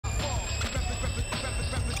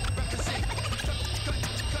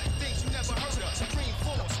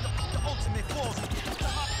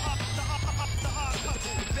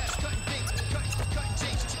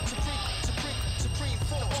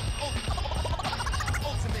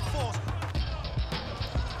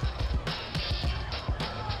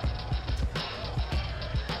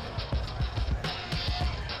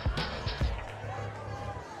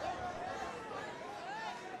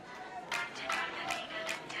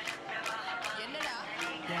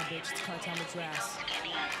Yeah, bitch, it's cartel Madras.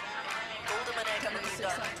 Golden man, I'm a good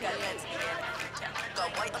dog. Got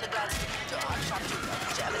white on the glass. I'm sharpshooter.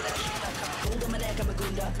 Javelin and shooter. Golden man, I'm a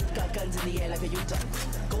gunda. Got guns in the air like a Utah.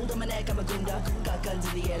 Golden man, I'm a gunda. Got guns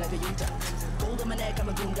in the air like a Utah. Golden man, I'm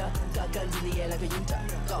a gunda. Got guns in the air like a Utah.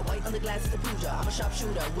 Got white on the glass is the puja. I'm a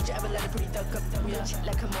sharpshooter. Would you ever let a pretty thug come through ya?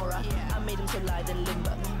 Like Kimura. I made him so lithe and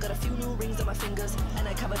limber. Got a few new rings on my fingers, and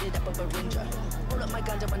I covered it up with a ringer. Roll up my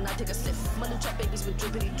ganja when I take a sip. My new trap babies with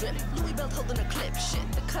drippity drip. Louis belt holding a clip. Shit,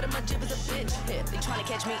 the cut of my jib is a bitch. Hip. They tryna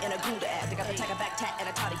catch me in a gunda ass. They got the tiger back tat and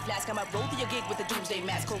a toddy flask. I might roll to your gig with the doomsday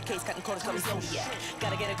mask. Cold case, cutting corners, call me Zodiac.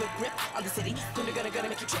 Gotta get a good grip on the city. Gonna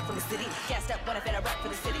make you trip from the city. Gassed up when I fed a rap for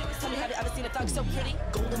the city. Tell me, have you ever seen a thug so pretty?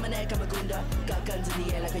 Gold on my neck, I'm a gunda. Got guns in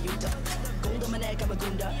the air like a Utah. Gold on my neck, I'm a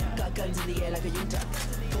gunda. Got guns in the air like a Utah.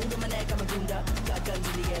 Gold on my neck, I'm a gunda. Got guns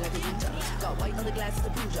in the air like a Utah. Got white on the glass is a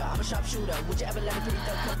puja. I'm a sharpshooter. Would you ever let a pretty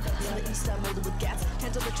thug come? On the east side, molded with gas.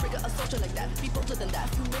 Hands on the trigger, a soldier like that. Be bolder than that.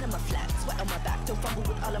 Few men on my flat. Sweat on my back. Don't fumble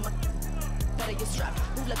with all of my. Better get strapped,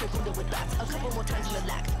 move like a gunda with rats. A couple more times in the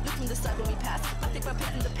lack. Look from the side when we pass. I think I'm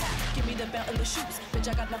picking the pack. Give me the belt and the shoes. Bitch,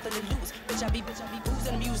 I got nothing to lose. Bitch, I be booze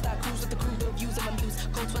and amused. I cruise with the crew, the views and my muse.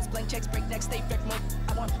 Cold sweats, blank checks, break necks, stay wrecked.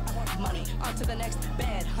 I want money. On to the next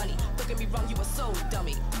bad honey. Don't get me wrong, you were so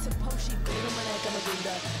dummy. Suppose she gold on my neck, I'm a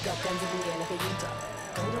gunda. Got guns in the air like a Utah.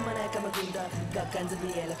 Gold on my neck, I'm a gunda. Got guns in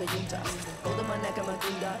the air like a Utah. Gold on my neck, I'm a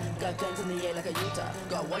gunda. Got guns in the air like a Utah.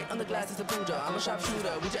 Got white on the glass, it's a puja. I'm a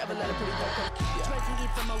sharpshooter. Would you ever let a pretty girl come? Try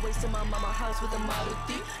from my waist to my mama house with a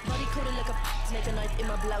Maruti. Body coated like a snake, a knife in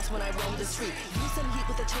my blouse when I roam the street. Use some heat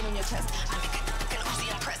with a chain on your chest. I can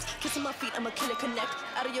Uzi impressed. Kissing my feet, I'm a killer connect.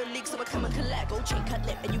 Out of your league, so I come and collect. Gold chain cut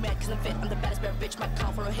lip, and you mad cause I'm fit. I'm the baddest bear bitch, might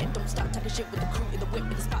call for a hit. Don't stop talking shit with the crew in the whip, in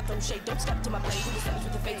the spot, don't shake. Don't step to my blade. Who the steps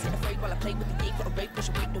with the face, ain't afraid while I play with the gate for a rape. Push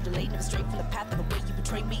a weight, no delay, never straight from the path of the way you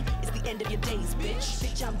betray me. It's the end of your days, bitch.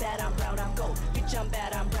 Bitch, I'm bad, I'm brown, I'm gold. Bitch, I'm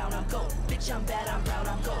bad, I'm brown, I'm gold. Bitch, I'm bad, I'm brown,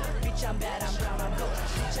 I'm gold. Bitch, I'm bad, I'm brown, I'm gold.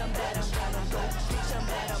 Bitch, I'm bad, I'm brown, I'm gold. Bitch, I'm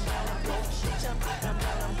bad, I'm brown, I'm gold. Bitch, I'm bad, I'm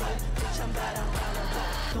brown, I'm gold. Bitch, I'm bad, I'm brown, I'm gold.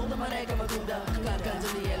 Gold on my neck, I'm a gunda. Got guns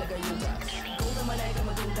in the air like a Utah. Gold on my neck, I'm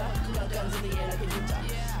a gunda. Got guns in the air like a Utah.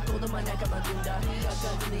 Gold on my neck, I'm a gunda. Got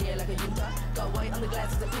guns in the air like a Utah. Got white on the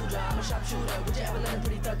glass, it's a puja. I'm a sharpshooter. Would you ever let a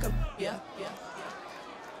pretty thug come? Yeah, yeah.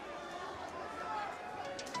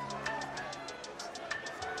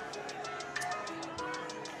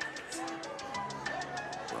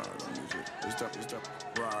 It's the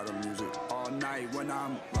rider music all night when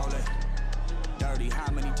I'm rolling. Dirty,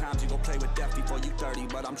 how many times you gon' play with death before you 30?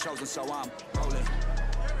 But I'm chosen, so I'm rolling.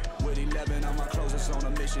 With 11 on my clothes, it's on a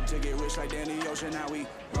mission to get rich like Danny Ocean. How we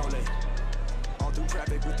rolling? All through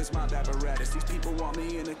traffic with this mob apparatus. These people want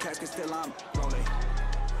me in the casket, still I'm rolling.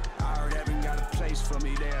 I heard heaven got a place for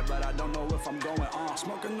me there, but I don't know if I'm going on.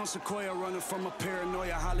 Smoking on Sequoia, running from a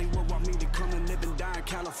paranoia. Hollywood want me to come and live and die in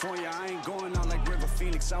California. I ain't going out like River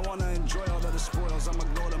Phoenix. I wanna enjoy all of the spoils. I'm a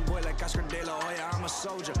golden boy like Oscar De La Hoya. I'm a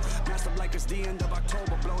soldier, masked up like it's the end of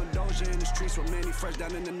October. Blowing Doja in the streets with Manny Fresh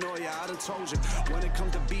down in the Noya. I done told you, when it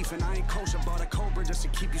comes to beef and I ain't kosher. Bought a Cobra just to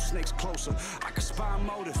keep you snakes closer. I can spy a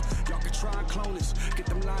motive, y'all can try and clone this. Get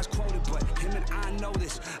them lies quoted, but him and I know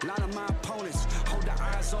this. A lot of my opponents hold their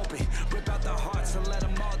eyes open, rip out the hearts and let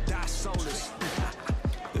them all die soulless.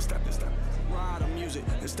 It's that rider music.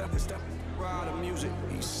 It's that rider music.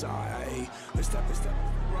 Eastside. It's that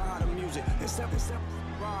rider music. It's that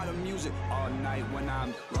rider music. All night when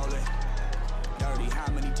I'm rolling. Dirty,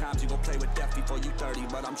 how many times you gon' play with death before you 30?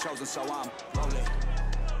 But I'm chosen, so I'm rolling.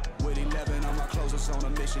 With 11 on my clothes, it's on a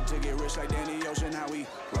mission to get rich like Danny Ocean. How we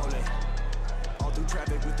rolling? All through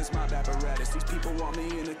traffic with this mob apparatus. These people want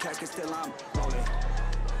me in the casket, still I'm rolling.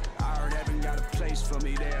 I heard heaven got a place for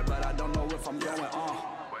me there, but I don't know if I'm going on.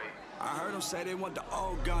 I heard them say they want the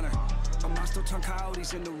old gunner, but I still turn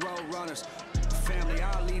coyotes into road runners. Family,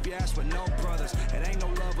 I'll leave your ass with no brothers. It ain't no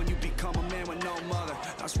love when you become a man with no mother.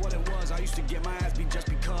 That's what it was, I used to get my ass beat just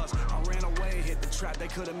because I ran away, hit the trap, they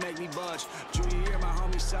couldn't make me budge. Junior year, my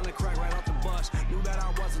homie selling crack right off the bus. Knew that I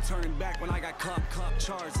wasn't turning back when I got cup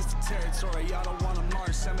charged. It's the territory, y'all don't wanna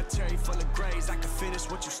march. Cemetery full of graves, I can finish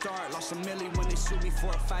what you start. Lost a milli when they sued me for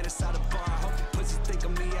a fight inside a bar. I hope you pussies think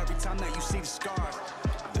of me every time that you see the scar.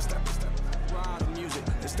 It's that rider music.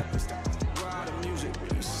 It's that rider music.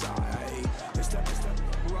 Eastside. It's that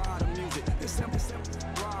rider music. It's that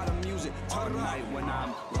rider music. All night when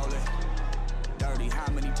I'm rolling. Dirty,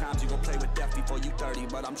 how many times you gon' play with death before you 30?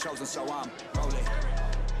 But I'm chosen, so I'm rolling.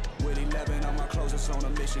 With 11 on my clothes, it's on a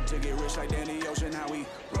mission to get rich like Danny Ocean. How we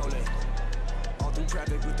rolling? All through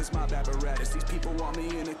traffic with this mob apparatus. These people want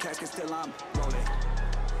me in the casket, still I'm rolling.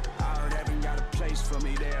 I heard heaven got a place for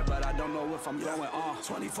me there, but I don't know if I'm going on.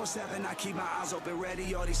 24/7, I keep my eyes open,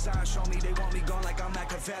 ready. All these signs show me they want me gone like I'm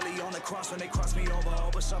Machiavelli. On the cross when they cross me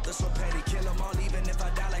over something so petty. Kill them all even if I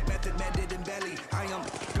die like Method Man did in Belly. I am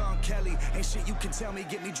gone Kelly, ain't shit you can tell me.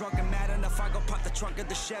 Get me drunk and mad enough, I go pop the trunk of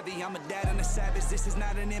the Chevy. I'm a dad and a savage, this is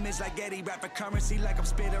not an image like Eddie. Rapper currency like I'm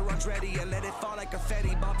Spitter Andretti. And let it fall like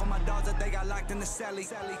confetti. Ball for my dogs that they got locked in the celly.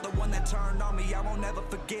 The one that turned on me, I won't never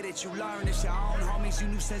forget it. You learn it's your own homies you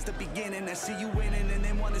knew since the beginning. That see you winning and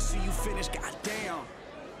then wanna see you finish. Goddamn.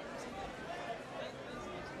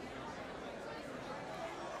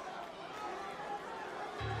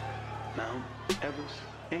 Mount Everest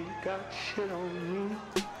ain't got shit on me.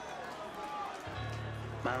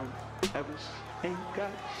 Mount Everest ain't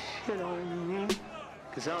got shit on me.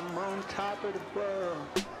 'Cause I'm on top of the world.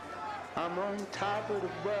 I'm on top of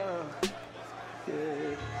the world.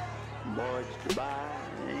 Yeah. Mortgage Dubai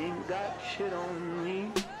ain't got shit on me.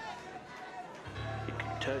 You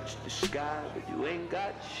can touch the sky, but you ain't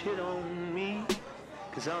got shit on me.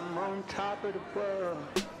 'Cause I'm on top of the world.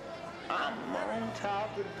 I'm on top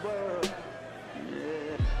of the world.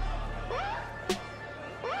 Yeah.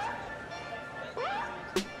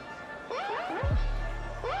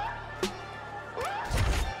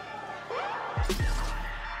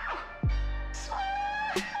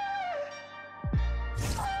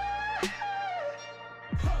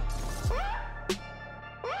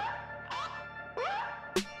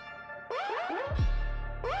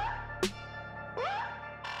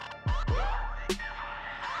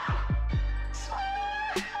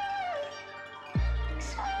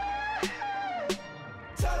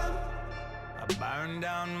 Burn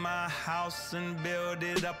down my house and build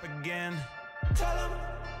it up again. Tell 'em.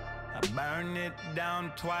 I burn it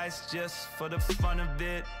down twice just for the fun of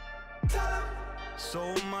it. Tell 'em.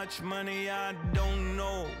 So much money I don't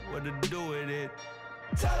know what to do with it.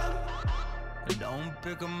 Tell 'em. I don't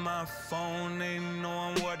pick up my phone, ain't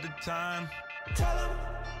knowing what the time. Tell 'em.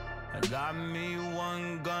 I got me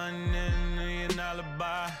one gun and an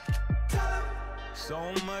alibi. Tell 'em. So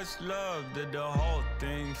much love that the whole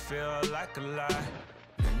thing feel like a lie.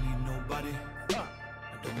 I don't need nobody. I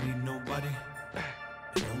don't need nobody.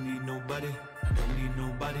 I don't need nobody. I don't need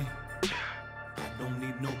nobody. I don't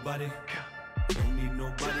need nobody. I don't need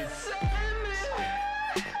nobody.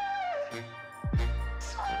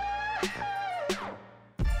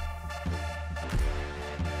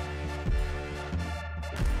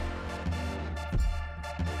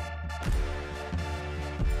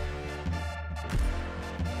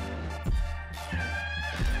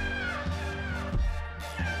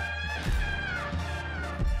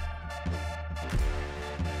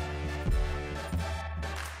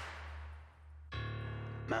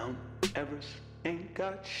 Mount Everest ain't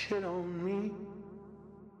got shit on me.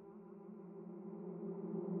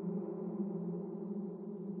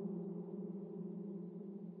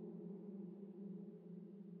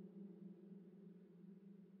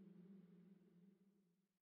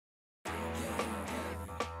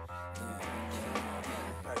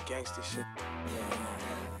 That gangster shit.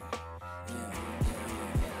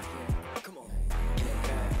 Come on.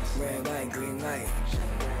 Red light, green light.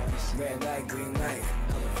 Red light, green light.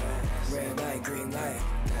 Red light, green light.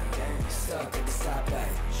 Stuck at the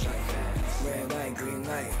stoplight. Red light, green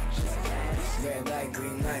light. Red light,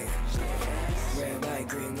 green light. Red light,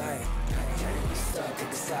 green light. Stuck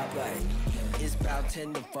at the stoplight. It's about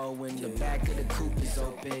 10 to 4 when the back of the coupe is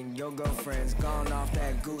open. Your girlfriend's gone off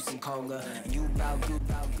that goose and cola. You bout goo,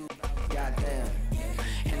 goddamn.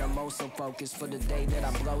 And I'm also focused for the day that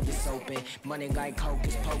I blow this open. Money like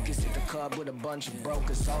hocus pocus at the club with a bunch of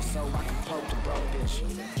brokers. Also, I can poke the bro bitch.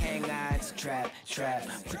 Hang eyes, trap.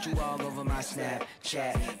 Put you all over my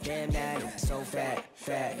Snapchat. Damn that, so fat.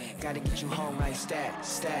 Gotta get you home like stat.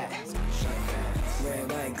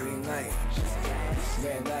 Red light, green light.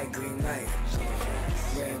 Red light, green light.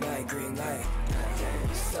 Red light, green light.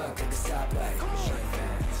 Stuck at the stoplight.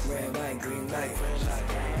 Red light, green light.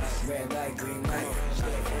 Red light, green light.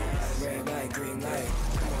 Red light, green light.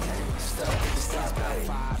 Stuck at the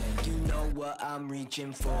stoplight. You know what I'm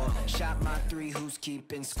reaching for. Shot my 3, who's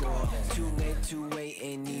keeping score? Too late to wait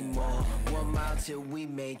anymore. 1 mile till we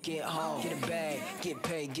make it home. Get a bag, get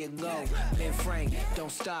paid, get low. Ben Frank,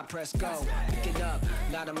 don't stop, press go. Pick it up,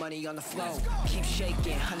 lot of money on the flow. Keep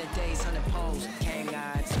shaking, 100 days, 100 poles. Hang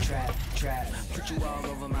eyes, trap. Put you all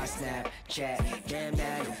over my Snapchat. Damn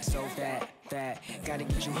that, so fat. Gotta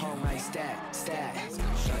get you home like stat.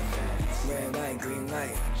 Red light, green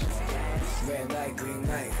light. Red light, green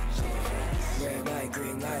light. Red light,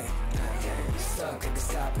 green light. Stuck at the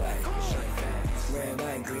stoplight. Red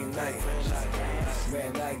light, green light.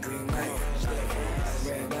 Red light, green light.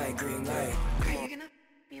 Red light, green light. Are you gonna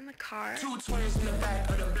be in the car? Two twins in the back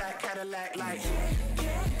of the black Cadillac, like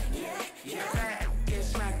back, get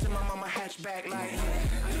smacked in my mama hatchback, like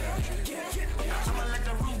I'ma let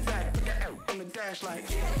the roof back, put the L on the dash, like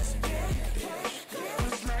put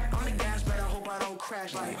a smack on the gas, but I hope I don't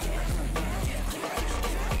crash, like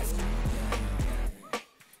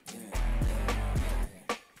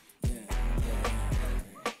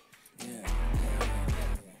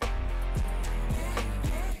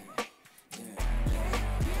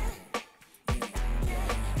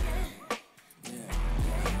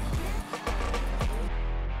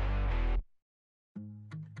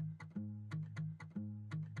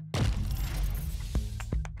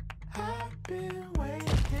I've been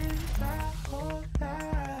waiting my whole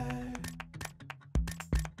life,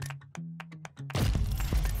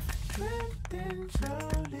 drifting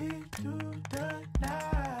slowly through the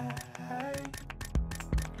night.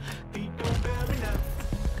 Feet don't bear me now,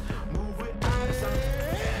 move with eyes on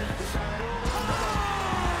the shadow of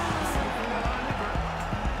the ground.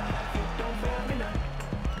 Feet don't bear me now,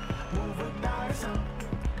 move with eyes on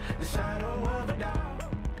the shadow of a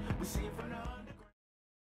doubt. We see from the underground.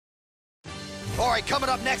 All right, coming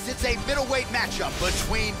up next, it's a middleweight matchup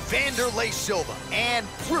between Vanderlei Silva and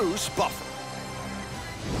Bruce Buffer.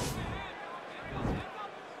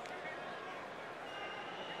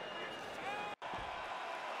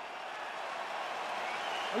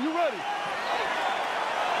 Are you ready?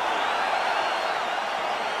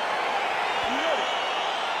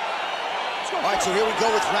 All right, so here we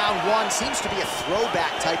go with round one. Seems to be a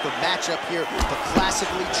throwback type of matchup here. The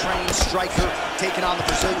classically trained striker taking on the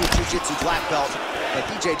Brazilian Jiu-Jitsu black belt. But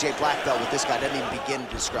BJJ black belt with this guy doesn't even begin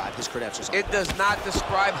to describe his credentials. It does not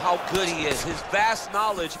describe how good he is. His vast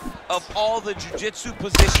knowledge of all the jiu-jitsu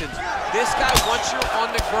positions. This guy, once you're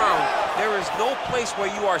on the ground, there is no place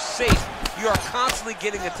where you are safe. You are constantly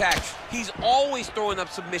getting attacked. He's always throwing up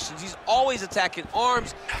submissions. He's always attacking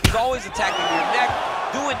arms. He's always attacking your neck,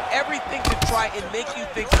 doing everything to try and make you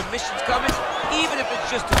think submission's coming, even if it's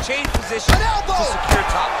just to change position to secure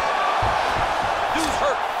top. Dude's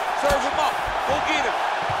hurt. Serve him up. Go get him.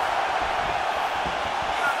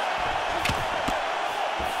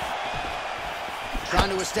 Trying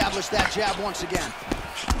to establish that jab once again.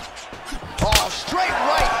 Oh, straight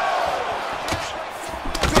right.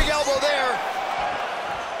 Big elbow there.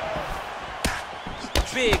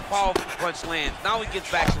 Big, powerful punch lands. Now he gets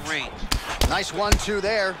back to range. Nice 1-2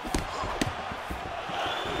 there.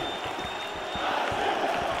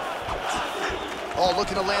 Oh,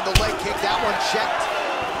 looking to land the leg kick. That one checked.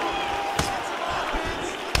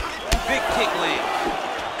 Big kick land.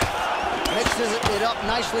 Mixes it up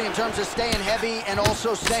nicely in terms of staying heavy and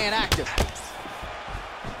also staying active.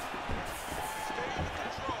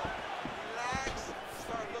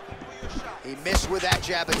 He missed with that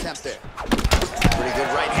jab attempt there. Pretty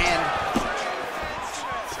good right hand.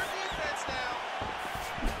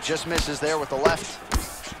 Just misses there with the left.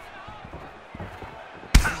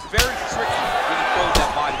 He's very tricky when he throws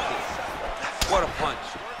that body kick. What a punch.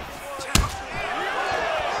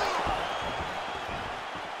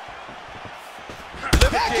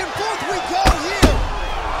 Back and forth we go here.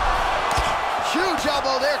 Huge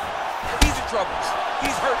elbow there. He's in trouble.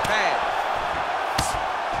 He's hurt bad.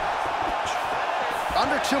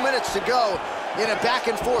 Under 2 minutes to go in a back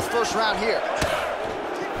and forth first round here.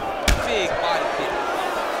 Big body kick.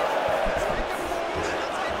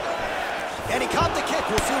 And he caught the kick.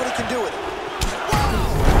 We'll see what he can do with it. He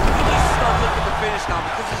needs to start looking to finish now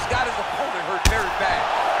because he's got his opponent hurt very bad.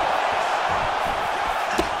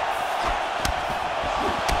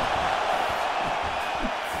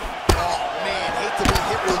 Oh, man, hate to be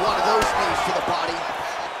hit with one of those knees to the body.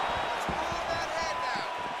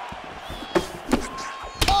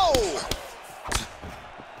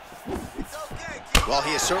 Well,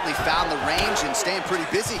 he has certainly found the range and staying pretty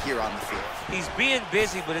busy here on the field. He's being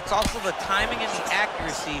busy, but it's also the timing and the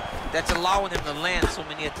accuracy that's allowing him to land so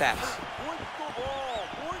many attacks.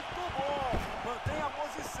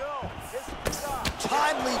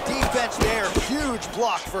 Timely defense there. Huge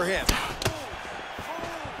block for him.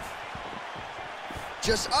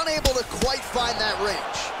 Just unable to quite find that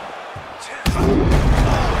range. Oh,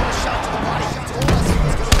 what a shot to the